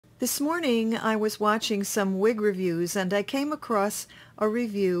This morning I was watching some wig reviews and I came across a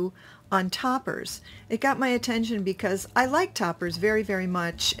review on toppers. It got my attention because I like toppers very, very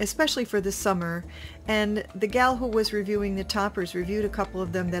much, especially for the summer. And the gal who was reviewing the toppers reviewed a couple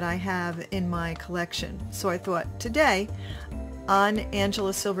of them that I have in my collection. So I thought today on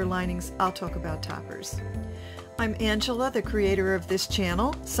Angela's Silver Linings, I'll talk about toppers. I'm Angela, the creator of this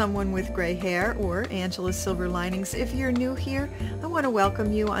channel, Someone with Gray Hair, or Angela's Silver Linings. If you're new here, I want to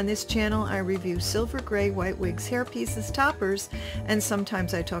welcome you. On this channel, I review silver, gray, white wigs, hair pieces, toppers, and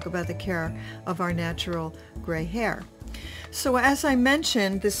sometimes I talk about the care of our natural gray hair. So as I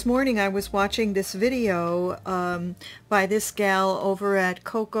mentioned, this morning I was watching this video by this gal over at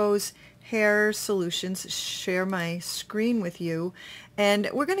Coco's Hair Solutions. Share my screen with you, and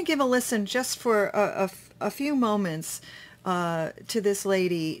we're going to give a listen just for a few moments to this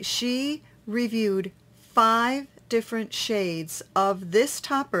lady. She reviewed 5 different shades of this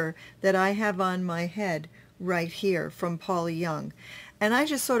topper that I have on my head right here from Paula. And I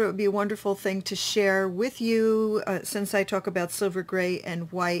just thought it would be a wonderful thing to share with you since I talk about silver, gray,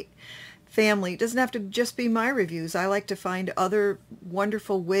 and white family. It doesn't have to just be my reviews. I like to find other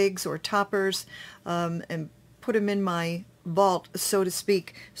wonderful wigs or toppers and put them in my vault, so to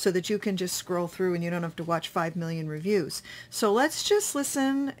speak, so that you can just scroll through and you don't have to watch 5 million reviews. So let's just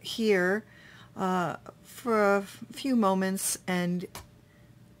listen here for a few moments and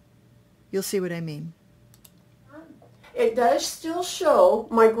you'll see what I mean. It does still show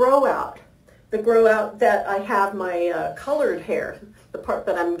my grow out, the grow out that I have my colored hair, the part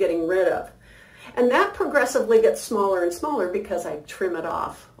that I'm getting rid of. And that progressively gets smaller and smaller because I trim it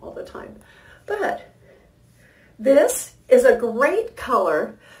off all the time. But this is a great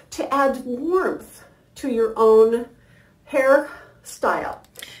color to add warmth to your own hairstyle.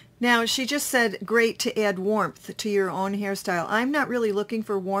 Now, she just said great to add warmth to your own hairstyle. I'm not really looking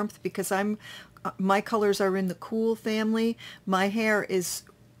for warmth because my colors are in the cool family. My hair is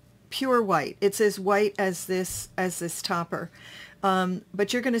pure white. It's as white as this topper.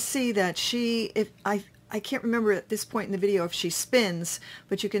 But you're going to see that I can't remember at this point in the video if she spins,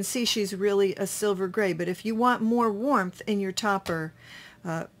 but you can see she's really a silver gray. But if you want more warmth in your topper,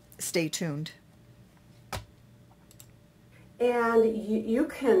 stay tuned. And you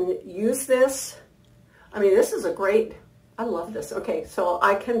can use this. I mean, this is a great, I love this. Okay, so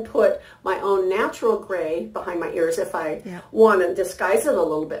I can put my own natural gray behind my ears if I want to disguise it a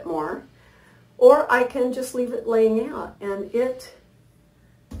little bit more. Or I can just leave it laying out. And it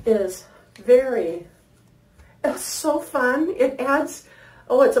is it's so fun. It adds,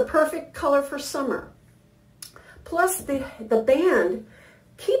 it's a perfect color for summer. Plus the band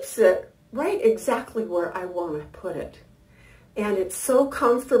keeps it right exactly where I want to put it. And it's so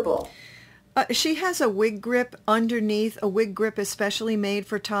comfortable. She has a wig grip underneath, a wig grip especially made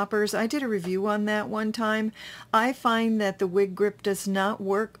for toppers. I did a review on that one time. I find that the wig grip does not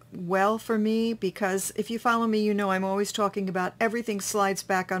work well for me because if you follow me, you know I'm always talking about everything slides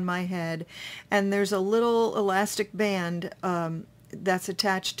back on my head. And there's a little elastic band that's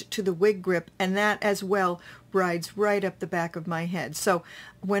attached to the wig grip, and that as well rides right up the back of my head. So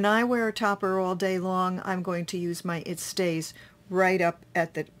when I wear a topper all day long, I'm going to use it stays right up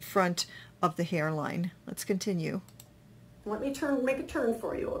at the front of the hairline. Let's continue. Let me make a turn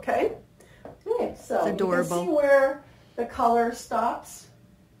for you, okay? Okay, so it's adorable. You can see where the color stops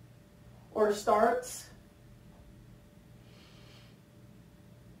or starts.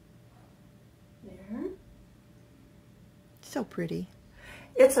 There. So pretty.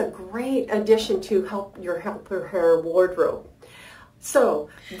 It's a great addition to help your hair wardrobe. So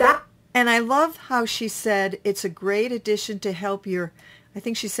that. And I love how she said it's a great addition to help your, I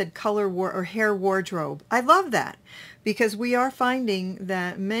think she said or hair wardrobe. I love that because we are finding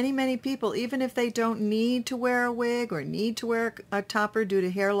that many people, even if they don't need to wear a wig or need to wear a topper due to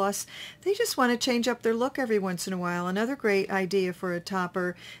hair loss, they just want to change up their look every once in a while. Another great idea for a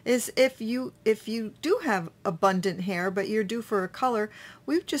topper is if you do have abundant hair but you're due for a color,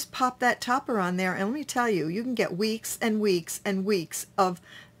 we just pop that topper on there, and let me tell you, you can get weeks and weeks and weeks of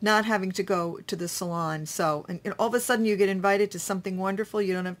not having to go to the salon. So, and all of a sudden you get invited to something wonderful.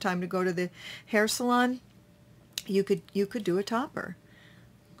 You don't have time to go to the hair salon. You could do a topper.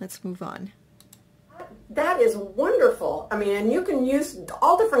 Let's move on. That is wonderful. I mean, and you can use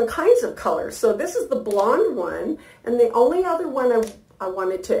all different kinds of colors. So this is the blonde one, and the only other one I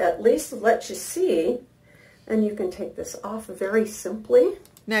wanted to at least let you see, and you can take this off very simply.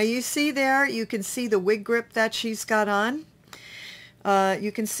 Now you see there, you can see the wig grip that she's got on.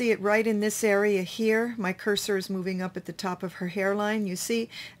 You can see it right in this area here. My cursor is moving up at the top of her hairline, you see,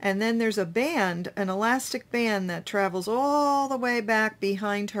 and then there's a band, an elastic band that travels all the way back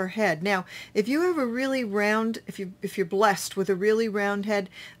behind her head. Now, if you have a really round, if you're blessed with a really round head,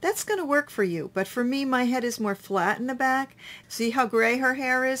 that's going to work for you. But for me, my head is more flat in the back. See how gray her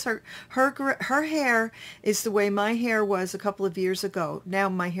hair is? Her hair is the way my hair was a couple of years ago. Now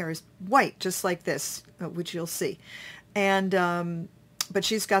my hair is white, just like this, which you'll see. And but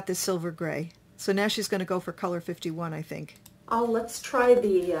she's got this silver gray, so now she's going to go for color 51, I think. Oh, let's try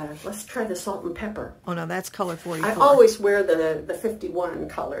the salt and pepper. Oh no, that's color 44. I always wear the 51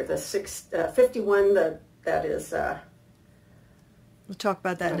 color, the 51 that is. We'll talk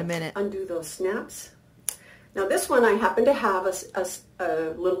about that in a minute. Undo those snaps. Now this one I happen to have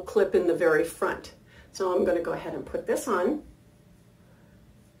a little clip in the very front, so I'm going to go ahead and put this on,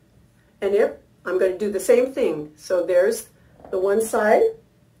 and I'm going to do the same thing. So there's the one side,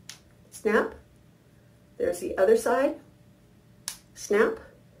 snap. There's the other side, snap.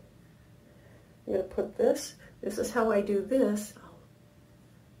 I'm going to put this. This is how I do this.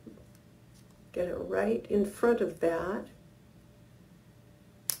 I'll get it right in front of that.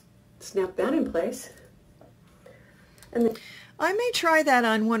 Snap that in place. And then I may try that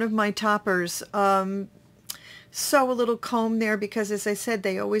on one of my toppers. Sew a little comb there because, as I said,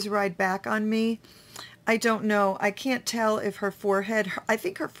 they always ride back on me. I don't know. I can't tell if her forehead, I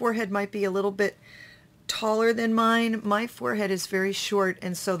think her forehead might be a little bit taller than mine. My forehead is very short,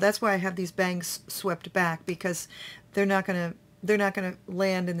 and so that's why I have these bangs swept back, because they're not going to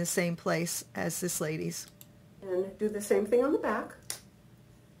land in the same place as this lady's. And do the same thing on the back.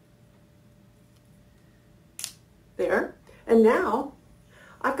 There. And now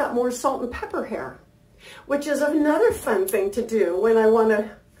I've got more salt and pepper hair, which is another fun thing to do when I want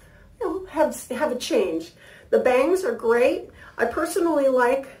to, have a change. The bangs are great. I personally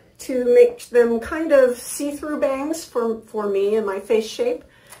like to make them kind of see-through bangs for me and my face shape.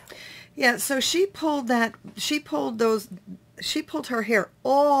 Yeah, so she pulled her hair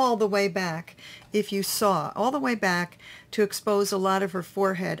all the way back, if you saw, all the way back to expose a lot of her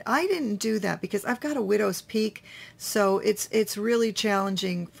forehead. I didn't do that because I've got a widow's peak, so it's really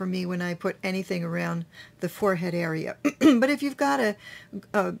challenging for me when I put anything around the forehead area. But if you've got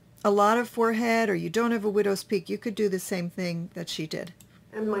a lot of forehead, or you don't have a widow's peak, you could do the same thing that she did.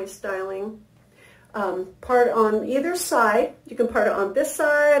 And my styling. Part on either side. You can part it on this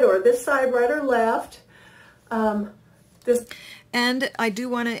side or this side, right or left. And I do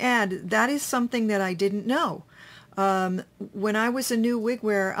want to add, that is something that I didn't know. When I was a new wig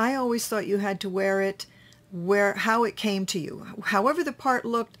wearer, I always thought you had to wear it how it came to you. However the part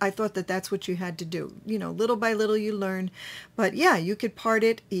looked, I thought that that's what you had to do. You know, little by little you learn. But yeah, you could part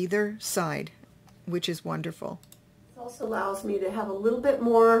it either side, which is wonderful. It also allows me to have a little bit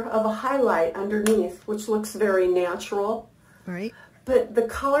more of a highlight underneath, which looks very natural. Right. But the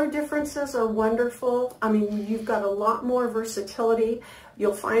color differences are wonderful. I mean, you've got a lot more versatility.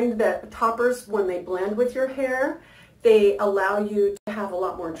 You'll find that toppers, when they blend with your hair, they allow you to have a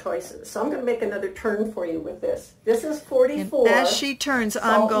lot more choices. So I'm going to make another turn for you with this. This is 44. And as she turns,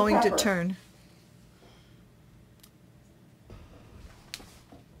 I'm going to turn.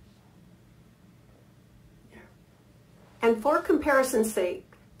 And for comparison's sake,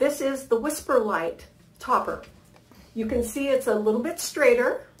 this is the WhisperLite topper. You can see it's a little bit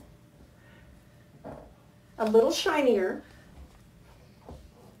straighter, a little shinier,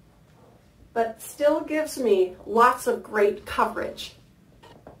 but still gives me lots of great coverage.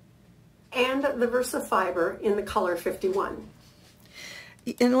 And the VersaFiber in the color 51.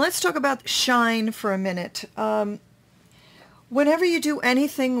 And let's talk about shine for a minute. Whenever you do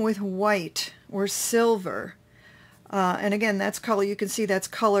anything with white or silver, and again, that's color, you can see that's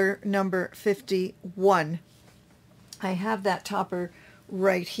color number 51. I have that topper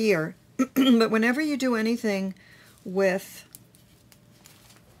right here. But whenever you do anything with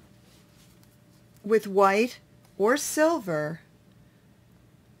white or silver,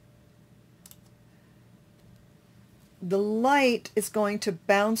 the light is going to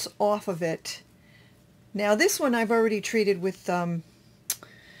bounce off of it. Now this one I've already treated with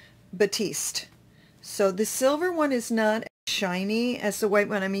Batiste. So the silver one is not as shiny as the white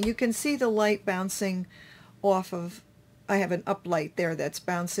one. I mean, you can see the light bouncing off of, I have an uplight there that's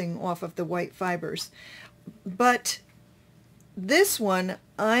bouncing off of the white fibers. But this one,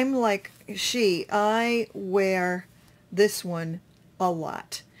 I'm like I wear this one a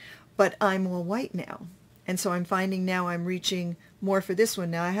lot. But I'm all white now. And so I'm finding now I'm reaching more for this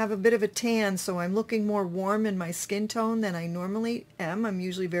one. Now I have a bit of a tan, so I'm looking more warm in my skin tone than I normally am. I'm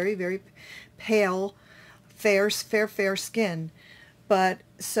usually very, very pale, fair skin. But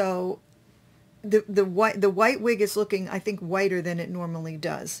so the white wig is looking, I think, whiter than it normally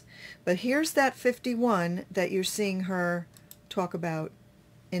does. But here's that 51 that you're seeing her talk about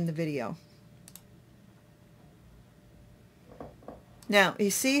in the video. Now, you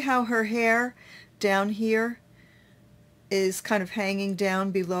see how her hair down here is kind of hanging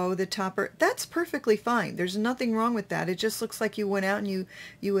down below the topper? That's perfectly fine. There's nothing wrong with that. It just looks like you went out and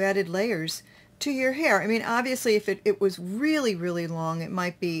you added layers to your hair. I mean, obviously, if it was really, really long, it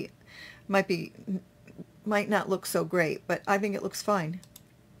might not look so great, but I think it looks fine.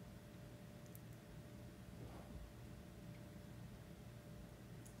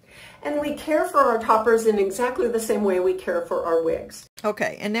 And we care for our toppers in exactly the same way we care for our wigs.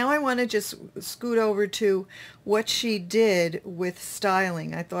 Okay, and now I want to just scoot over to what she did with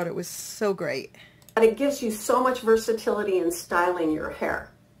styling. I thought it was so great. And it gives you so much versatility in styling your hair.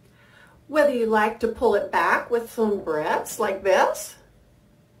 Whether you like to pull it back with some barrettes like this,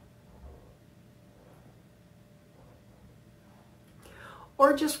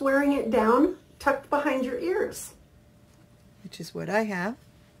 or just wearing it down tucked behind your ears. Which is what I have,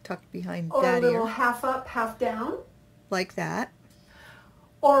 tucked behind or that a little ear. half up, half down. Like that.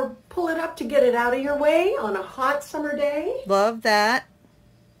 Or pull it up to get it out of your way on a hot summer day. Love that.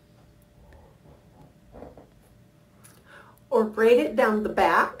 Or braid it down the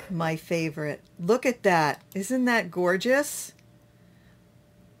back. My favorite. Look at that. Isn't that gorgeous?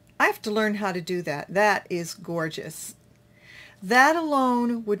 I have to learn how to do that. That is gorgeous. That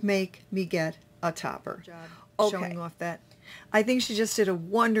alone would make me get a topper. Okay. Showing off that. I think she just did a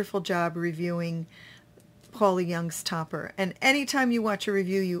wonderful job reviewing Paula Young's topper. And anytime you watch a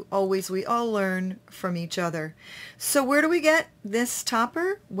review, we all learn from each other. So where do we get this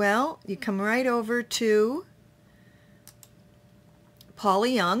topper? Well, you come right over to Paula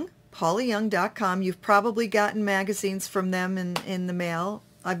Young, paulayoung.com. You've probably gotten magazines from them in the mail.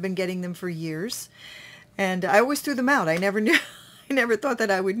 I've been getting them for years. And I always threw them out. I never knew. I never thought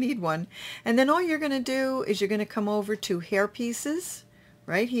that I would need one. And then all you're going to do is you're going to come over to hair pieces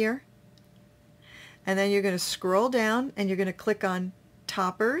right here. And then you're going to scroll down and you're going to click on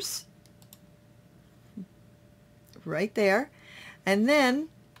toppers right there. And then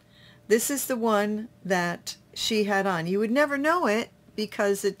this is the one that she had on. You would never know it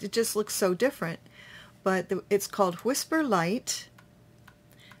because it just looks so different. But it's called WhisperLite.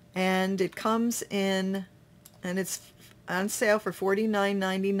 And it comes in, and it's on sale for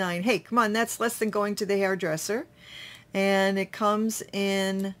 $49.99. Hey, come on, that's less than going to the hairdresser. And it comes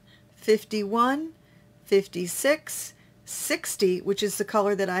in 51, 56, 60, which is the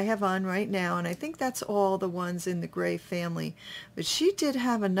color that I have on right now. And I think that's all the ones in the gray family. But she did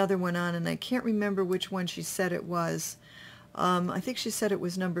have another one on, and I can't remember which one she said it was. I think she said it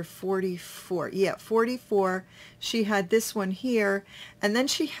was number 44. Yeah, 44. She had this one here, and then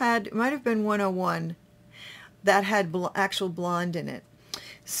she had, it might have been 101, that had actual blonde in it.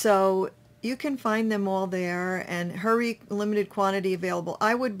 So you can find them all there, and hurry, limited quantity available.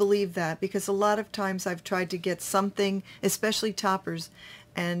 I would believe that, because a lot of times I've tried to get something, especially toppers,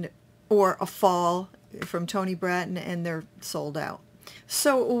 or a fall from Tony Bratton, and they're sold out.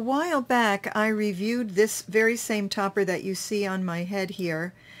 So a while back I reviewed this very same topper that you see on my head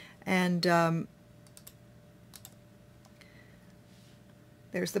here, and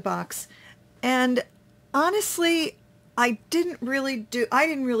there's the box. And honestly, I didn't really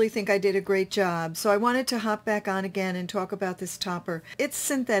think I did a great job, so I wanted to hop back on again and talk about this topper. It's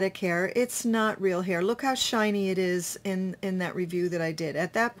synthetic hair. It's not real hair. Look how shiny it is in that review that I did.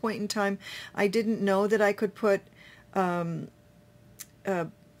 At that point in time, I didn't know that I could put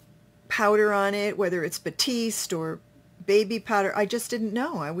powder on it, whether it's Batiste or baby powder. I just didn't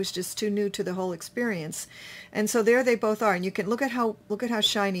know. I was just too new to the whole experience. And so there they both are, and you can look at how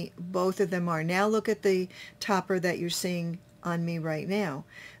shiny both of them are. Now look at the topper that you're seeing on me right now.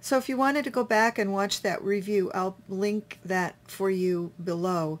 So if you wanted to go back and watch that review, I'll link that for you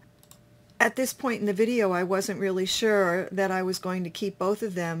below. At this point in the video, I wasn't really sure that I was going to keep both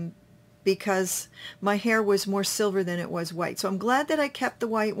of them, because my hair was more silver than it was white. So I'm glad that I kept the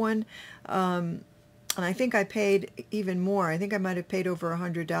white one. And I think I paid even more. I think I might have paid over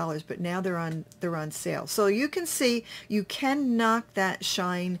 $100, but now they're on sale. So you can see you can knock that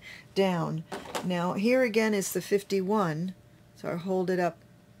shine down. Now here again is the 51. So I'll hold it up.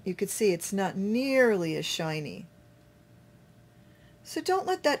 You can see it's not nearly as shiny. So don't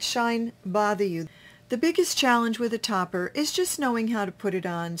let that shine bother you. The biggest challenge with a topper is just knowing how to put it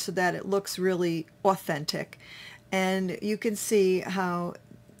on so that it looks really authentic. And you can see how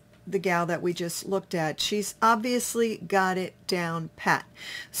the gal that we just looked at, she's obviously got it down pat.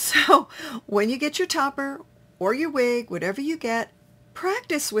 So when you get your topper or your wig, whatever you get,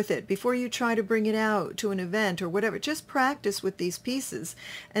 practice with it before you try to bring it out to an event or whatever. Just practice with these pieces,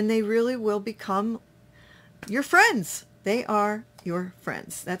 and they really will become your friends. They are your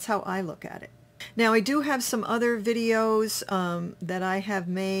friends. That's how I look at it. Now, I do have some other videos that I have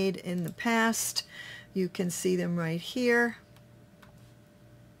made in the past. You can see them right here.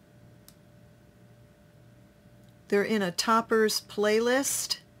 They're in a toppers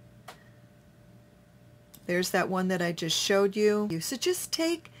playlist. There's that one that I just showed you. So just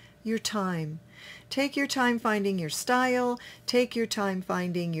take your time. Take your time finding your style. Take your time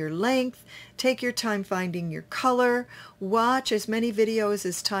finding your length. Take your time finding your color. Watch as many videos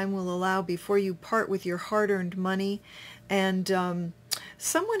as time will allow before you part with your hard-earned money. And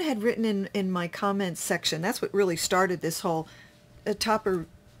someone had written in my comments section, that's what really started this whole topper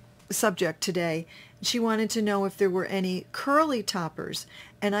subject today. She wanted to know if there were any curly toppers,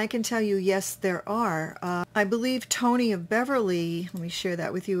 and I can tell you, yes, there are. I believe Tony of Beverly, let me share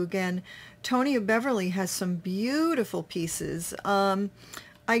that with you again. Tony of Beverly has some beautiful pieces.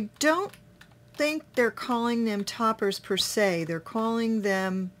 I don't think they're calling them toppers per se. They're calling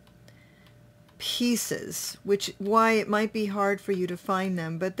them pieces, which why it might be hard for you to find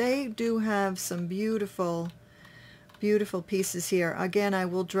them, but they do have some beautiful pieces here. Again, I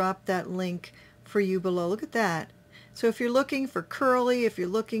will drop that link for you below. Look at that. So if you're looking for curly, if you're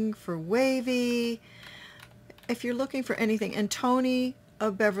looking for wavy, if you're looking for anything, and Tony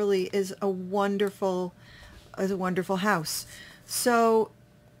of Beverly is a wonderful house. So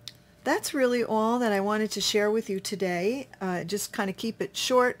that's really all that I wanted to share with you today. Just kind of keep it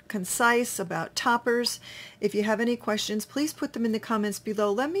short, concise about toppers. If you have any questions, please put them in the comments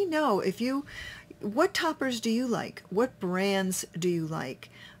below. Let me know what toppers do you like? What brands do you like?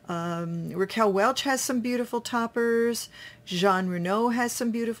 Raquel Welch has some beautiful toppers. Jean Renault has some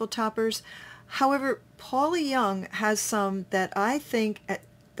beautiful toppers. However, Paula Young has some that I think at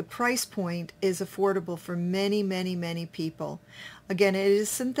the price point is affordable for many, many, many people. Again, it is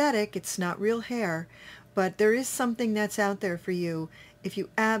synthetic. It's not real hair, but there is something that's out there for you if you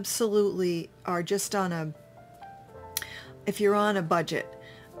absolutely are just if you're on a budget.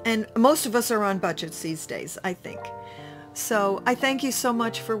 And most of us are on budgets these days, I think. So I thank you so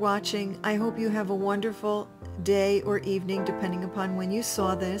much for watching. I hope you have a wonderful day or evening, depending upon when you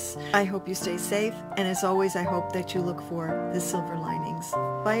saw this. I hope you stay safe. And as always, I hope that you look for the silver linings.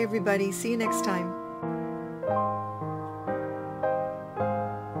 Bye, everybody. See you next time.